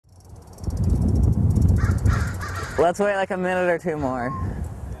Let's wait like a minute or two more.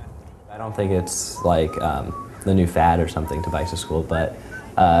 I don't think it's like the new fad or something to bike to school, but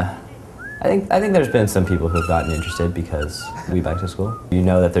I think there's been some people who've gotten interested because we bike to school. You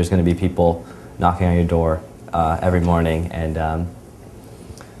know that there's going to be people knocking on your door every morning and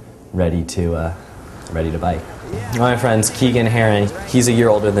ready to bike. One of my friends, Keegan Heron, he's a year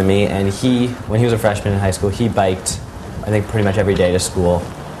older than me, and when he was a freshman in high school, he biked, I think, pretty much every day to school,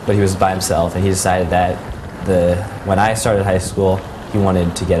 but he was by himself, and he decided that when I started high school, he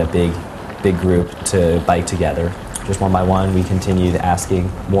wanted to get a big group to bike together. Just one by one, we continued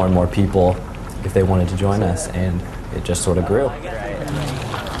asking more and more people if they wanted to join us, and it just sort of grew.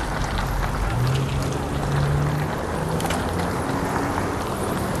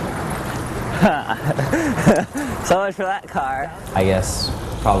 So much for that car. I guess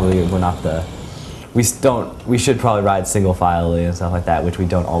probably we're not we should probably ride single file and stuff like that, which we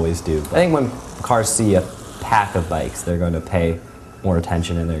don't always do. But I think when cars see a pack of bikes, they're going to pay more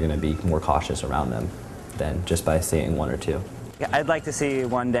attention and they're going to be more cautious around them than just by seeing one or two. I'd like to see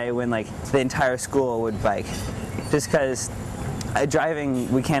one day when like the entire school would bike, just because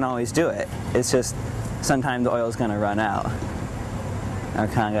driving, we can't always do it. It's just sometimes the oil's going to run out. I'm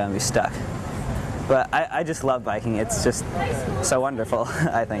kind of going to be stuck. But I just love biking. It's just so wonderful,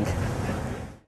 I think.